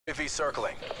UAV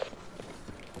circling.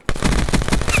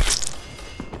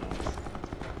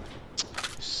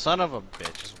 Son of a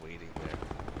bitch, just waiting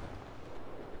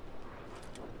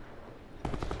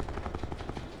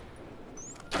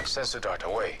there. Sensor dart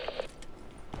away.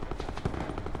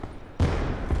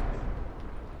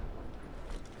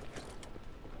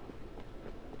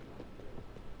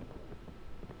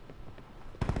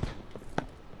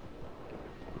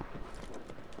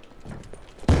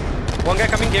 One guy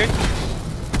coming, Gary.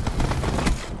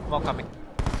 One coming.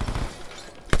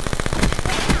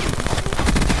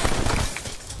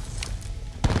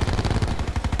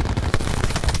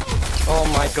 Oh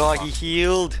my god, he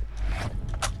healed.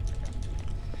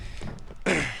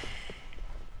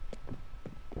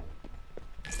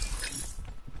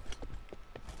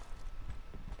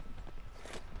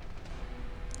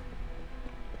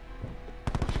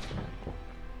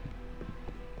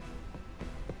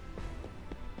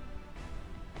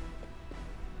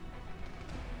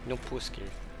 No push, Gary.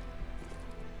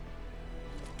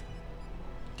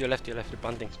 To your left, you're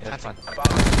planting. Yeah, fun. To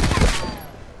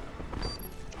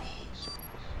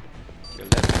your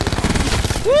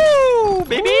left. Woo,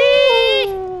 baby!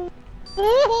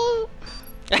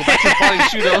 Go back to the body and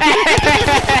shoot him.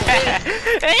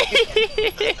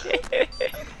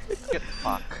 Get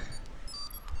fuck.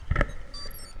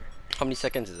 How many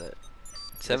seconds is that?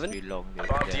 7? Must be long, dude.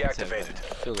 Bomb Yeah, deactivated.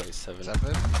 I feel like 7.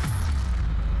 7.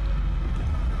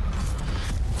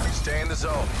 Stay in the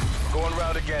zone. Going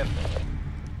round again.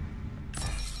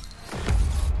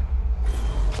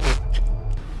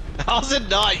 How's it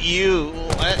not you?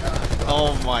 What?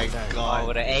 Oh my god. Oh,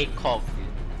 with an ACOG.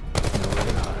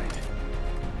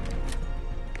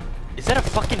 Is that a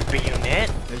fucking bayonet?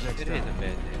 It is a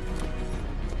bad.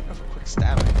 Have a quick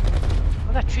stabbing.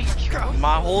 Oh, that tree killed.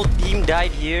 My whole team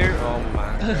died here. Oh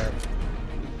my god.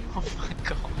 Oh my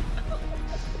god.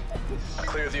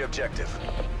 Clear the objective.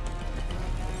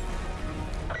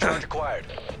 Charge acquired.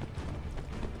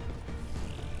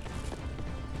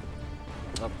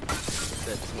 Oh,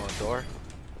 that's not a door.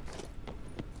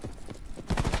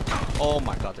 Oh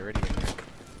my god, they're already in here.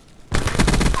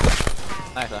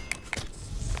 Nice, I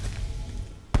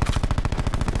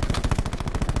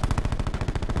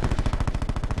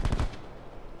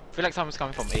feel like someone's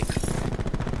coming from A.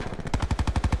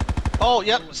 Oh,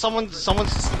 yep, someone's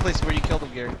the place where you killed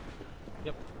him, Gary.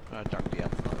 Yep. Dark, yeah.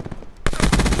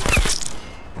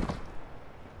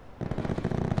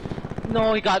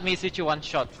 No, he got me. Situ one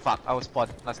shot. Fuck, I was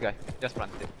spawned. Last guy. Just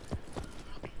planted.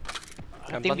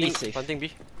 I'm Team B planting, safe. planting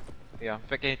B. Yeah,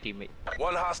 freaking teammate.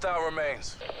 One hostile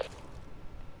remains.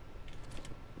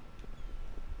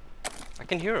 I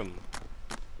can hear him.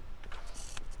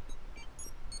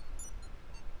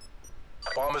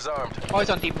 Bomb is armed. Oh, it's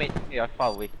on teammate. Yeah,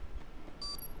 far away.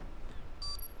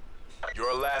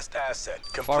 Your last asset.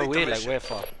 Complete Far the away, like mission. where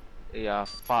far? Yeah,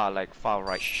 far, like far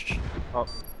right. Shh. Oh,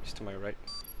 He's to my right.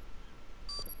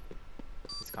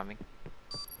 he's coming.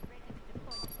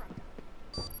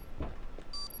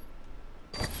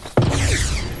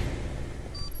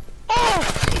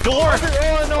 Door!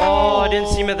 Oh no! Oh, I didn't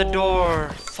see him at the door.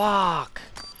 Fuck.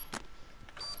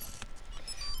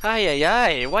 Ay ay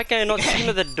ay. Why can I not see him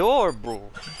at the door,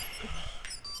 bro?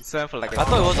 He swam for like I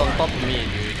thought it was on top of me,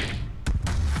 dude.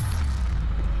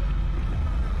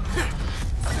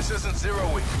 This isn't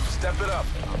 0 week. Step it up.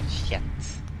 Oh shit.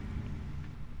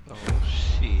 Oh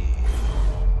shit.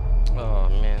 Oh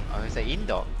man. Oh, it's an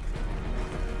indoor.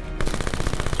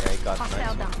 Yeah, he got nice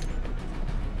one.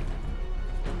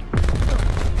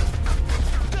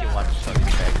 She one shot is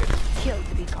very good. Killed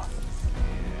because.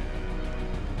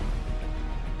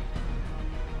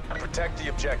 Protect the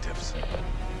objectives.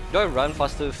 Do I run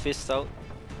faster with fists out?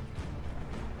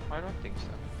 I don't think so.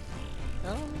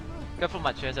 No. Careful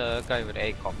much, there's a guy with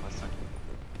ACOG or something.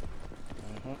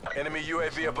 Enemy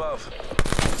UAV above.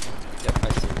 Yep, I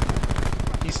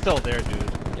see. He's still there,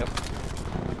 dude. Yep.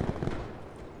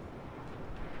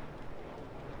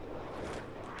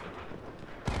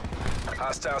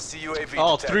 Hostile CUAV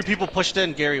Oh, detected. 3 people pushed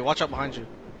in, Gary. Watch out behind you.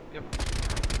 Yep.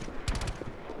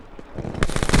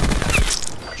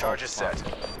 Charge is set.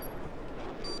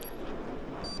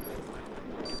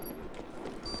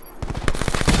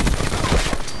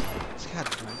 This guy had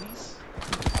boobies?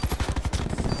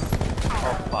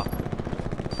 Oh fuck.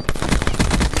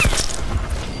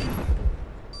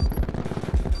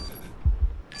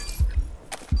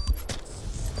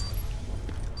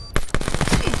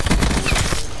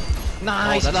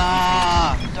 Nice! Oh,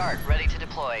 that's Dart ready to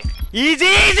deploy. Easy,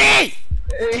 easy!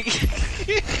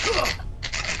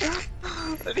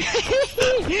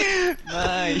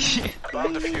 Nice.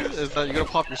 Bomb defused. Is that you gonna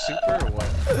pop your super or what?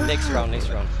 Next round, next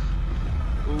round.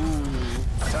 Ooh.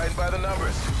 Tighten by the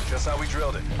numbers. Just how we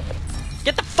drilled it.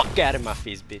 Get the fuck out of my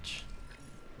face, bitch.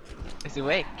 Is it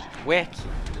wake? Whack.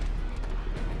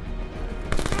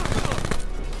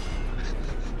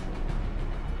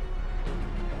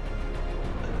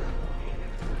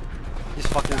 This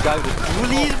fucking guy with the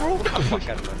bullies, bro. Get the fuck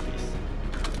out of my face.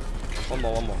 One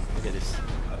more. Look at this.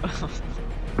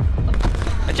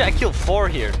 Actually, I killed 4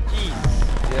 here.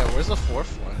 Jeez. Yeah, where's the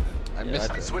 4th one? I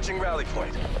missed it. Switching rally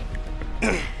point.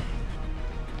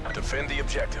 Defend the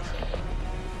objective.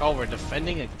 Oh, we're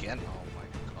defending again? Oh my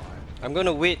god. I'm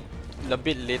gonna wait a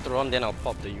bit later on, then I'll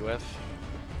pop the UF.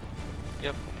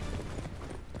 Yep.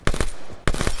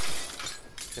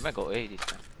 They might go A this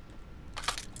time.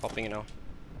 Popping it now.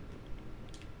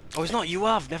 Oh, it's not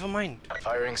UF, never mind.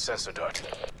 Firing sensor dart.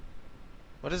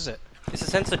 What is it? It's a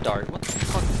sensor dart. What the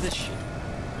fuck is this shit?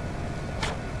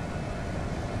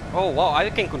 Oh wow, I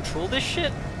can control this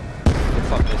shit?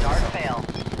 Fuck this. Dart fail.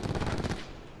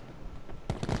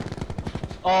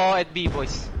 Oh, at B,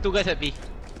 boys. 2 guys at B.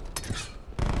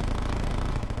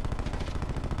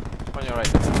 On your right.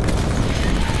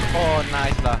 Oh,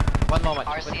 nice lah. One more.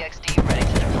 RCXD ready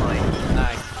to deploy.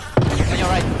 Nice. On your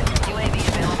right. UAV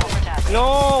available for tasking.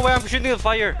 No, where I'm shooting the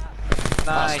fire.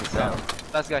 Nice.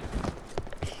 Last guy.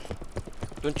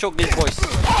 Don't choke these boys.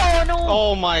 Oh no!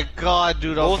 Oh my god,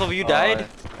 dude. Both of you died?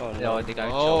 Oh No, no. they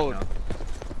got Oh. choked now.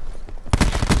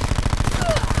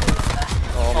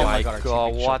 Oh my god, our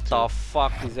god, teammate what choked the too.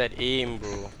 fuck is that aim,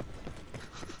 bro?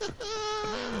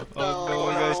 Oh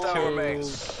Last tower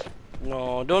remains.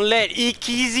 No, don't let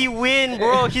Ikizi win,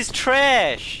 bro. He's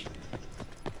trash.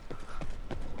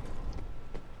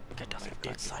 That doesn't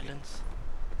dead silence.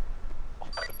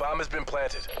 The bomb has been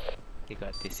planted. He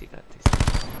got this, he got this.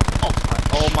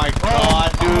 Oh my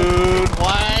god, dude.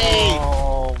 Why?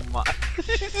 Oh my.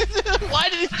 Why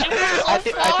did he shoot so I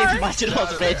think far?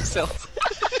 Marginal's red cells.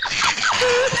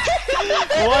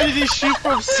 Why did he shoot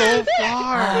from so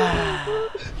far?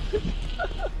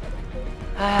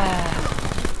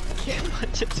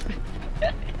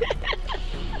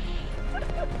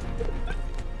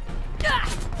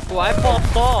 Oh, I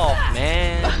popped off,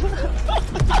 man.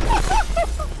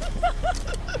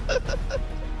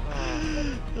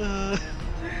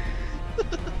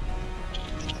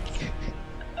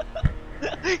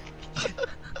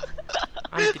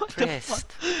 I'm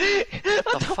depressed.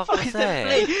 What the fuck was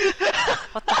that?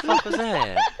 What the fuck was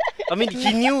that? I mean,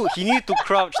 he knew to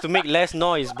crouch to make less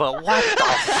noise, but what the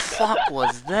fuck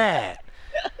was that?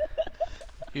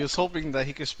 He was hoping that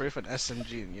he could spray for an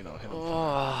SMG and, you know, hit him.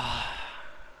 Oh.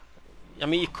 I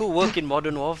mean, it could work in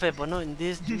Modern Warfare, but not in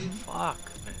this, dude. Fuck,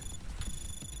 man.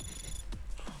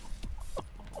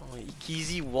 Oh,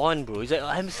 Ikizi won, bro. He's like,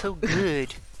 I'm so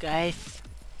good, guys.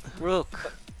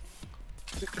 Rook.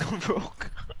 Broke.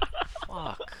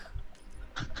 Fuck.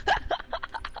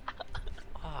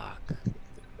 Fuck.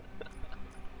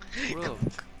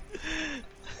 Rook.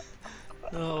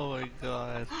 Oh my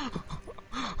god.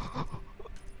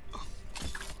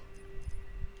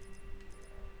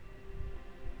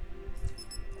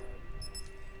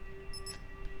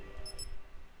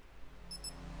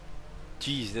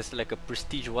 Jeez, that's like a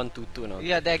prestige 122 now.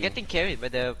 Yeah, they're game. getting carried by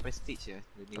the prestige, yeah.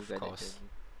 The new Of guy. course.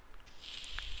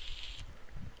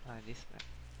 This man.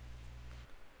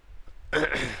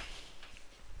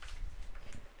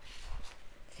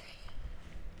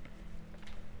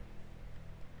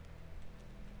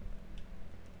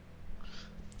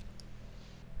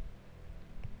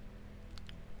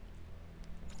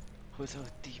 Who's our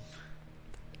team?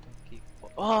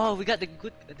 Oh, we got the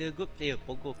good player,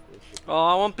 Pogo. Oh,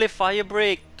 I want to play Fire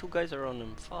Break. 2 guys are on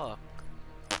him. Fuck.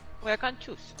 Wait, I can't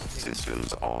choose.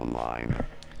 Systems online.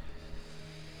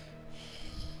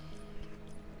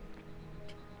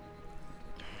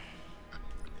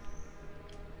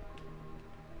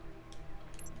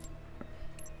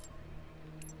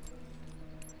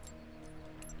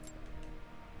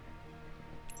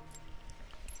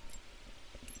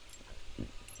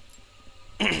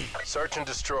 Search and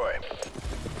destroy.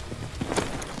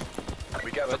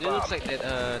 We got the But it looks bomb. like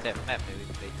that map that we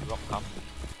played, Rock Camp.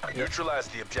 Neutralize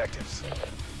the objectives.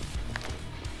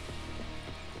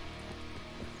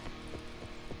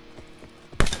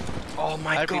 Oh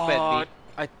my I prepared god.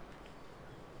 B.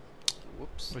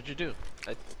 Whoops. What'd you do?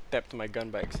 I tapped my gun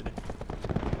by accident.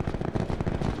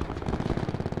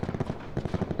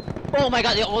 Oh my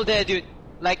god, they're all there, dude.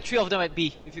 Like 3 of them at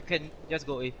B. If you can just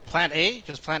go A. Plan A?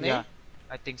 Just plan Yeah,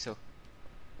 A? I think so.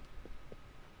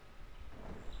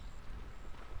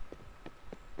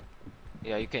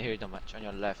 Yeah, you can hear them much on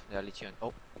your left. They're literally on.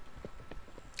 Oh,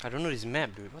 I don't know this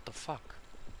map, dude. What the fuck?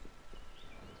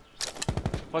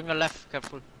 on your left,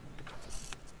 careful.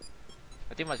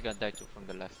 I think pretty much gonna die too from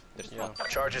the left. There's one.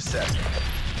 Charge is set.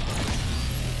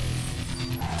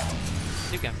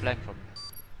 You can flank from.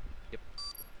 Yep.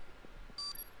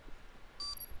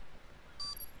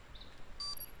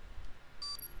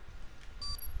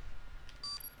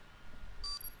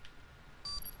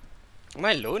 Am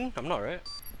I alone? I'm not, right?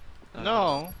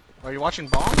 No. Are you watching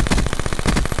Bomb?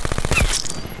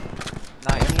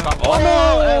 Nice. No. Oh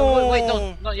no! Wait, no,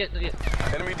 Oh! not yet, not yet.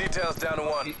 Enemy details down to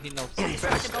 1. He knows. Finish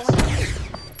this.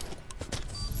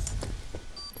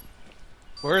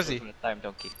 Where is he? From the time,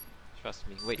 donkey. Trust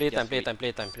me. Wait. Playtime, just wait.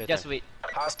 playtime. Just wait.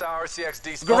 Hostile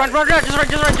RCXD Go run,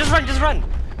 spotted. just run! He I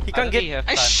can't don't think get. he have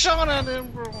I time. shot at him,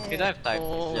 bro. He don't have time.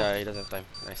 Yeah, he doesn't have time.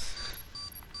 Nice.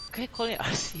 Can you call it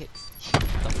RCX?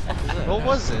 What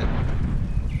was it?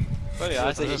 Oh yeah, I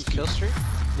Was it just kill streak?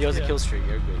 It was a kill streak.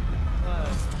 You're good.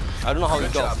 I don't know how he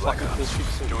Good got job, Black fucking kill Ops. streak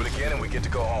so Do it again and we get to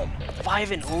go home.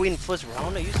 5-0 in first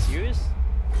round. Are you serious?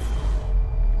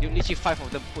 You literally 5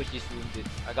 of them push this wounded.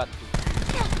 I got 2.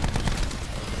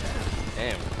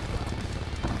 Damn.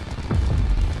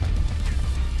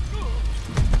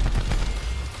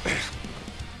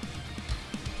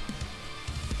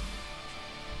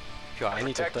 Yo, I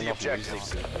need to Protect turn the off the music.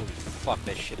 objectives. Holy fuck,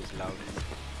 that shit is loud.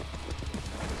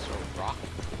 So rock.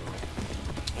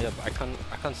 Yeah, but I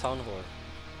can't sound horror.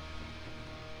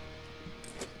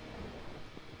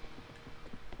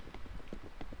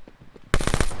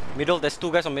 Middle, there's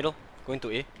 2 guys on middle. Going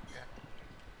to A.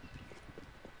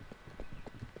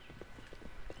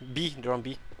 B, they're on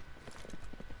B.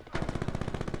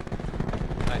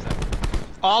 Nice.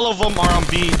 All of them are on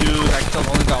B, dude. I still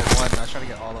only got one. I was trying to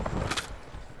get all of them.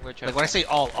 Which Like when I say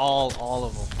all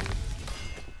of them.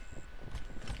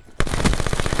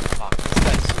 Fuck, this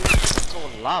guy's so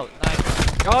loud.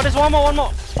 Nice. Oh, there's one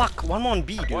more. Fuck, one more on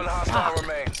B, dude. One hostile Fuck.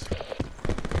 remains.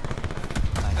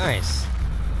 Nice.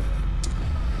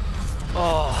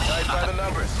 Oh, Tight by the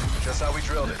numbers. Just how we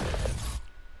drilled it.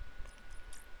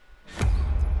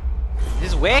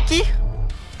 this is wacky.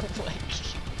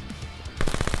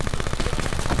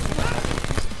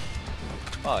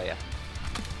 Oh yeah.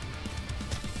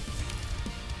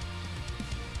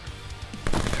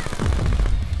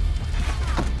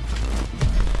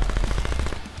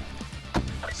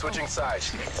 Switching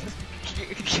sides.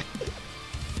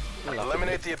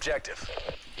 Eliminate the objective.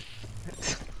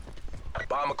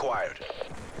 Bomb acquired.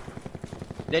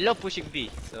 They love pushing B,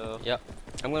 so Yeah,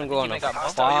 I'm gonna go on a Make up, huh?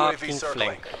 Hostile UAV fucking circling.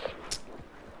 flank.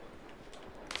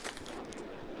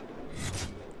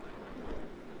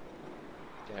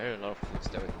 there are a lot of foods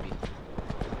there with B.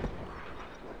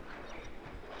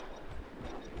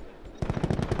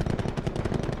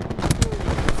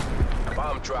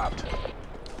 Bomb dropped.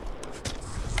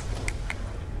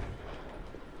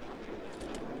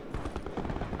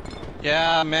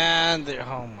 Yeah, man.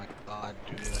 Oh my god,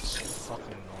 dude. That's so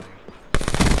fucking annoying.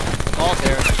 All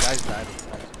there, and the guys died.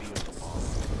 That's beautiful.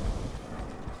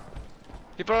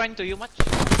 People running to you much?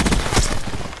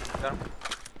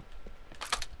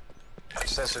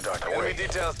 Sensor dart. Enemy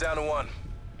details down to 1.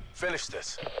 Finish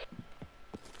this.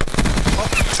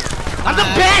 I'm the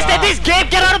best at this game.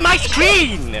 Get out of my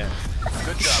screen.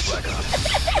 Good job, Black Ops. Do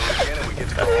it again and we get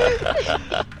to go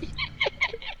home.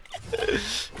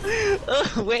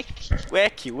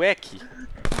 Wacky.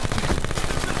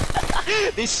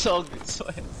 This song is so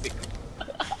epic.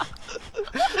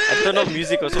 I turned off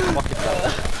music also fucking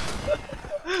loud.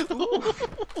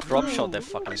 Drop shot that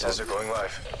fucking Sensor dog. going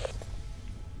live.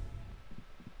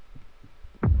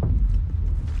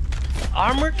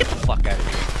 Armor, get the fuck out of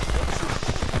here.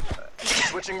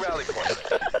 Switching rally point.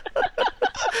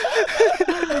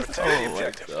 Protect the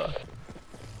objective.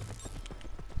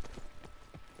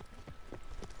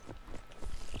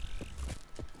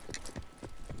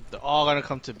 They're all gonna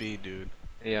come to B, dude.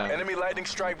 Yeah. Enemy lightning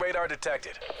strike radar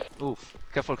detected. Oof.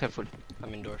 Careful.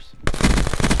 I'm indoors.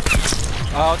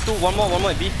 One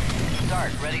more B.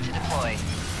 Dart ready to deploy.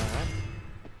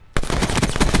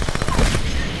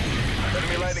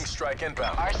 Enemy lightning strike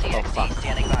inbound. RCXD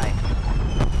standing by.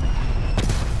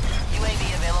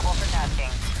 UAV available for tasking.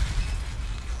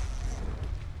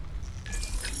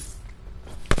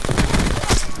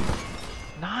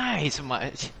 Nice,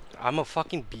 man. I'm a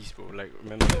fucking beast, bro. Like,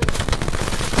 remember.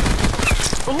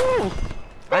 Ooh!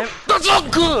 That's so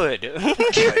good!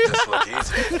 Make this look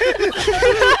easy.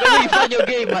 You found your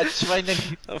game match, finally.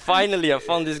 Finally, I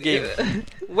found this game.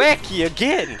 Wacky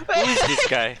again! Who is this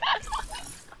guy?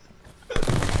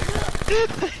 This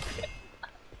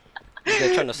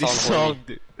guy trying to sound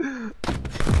horny.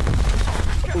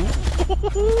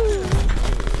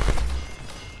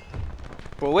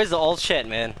 Bro, where's the alt chat,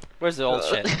 man? Where's the alt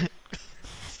chat?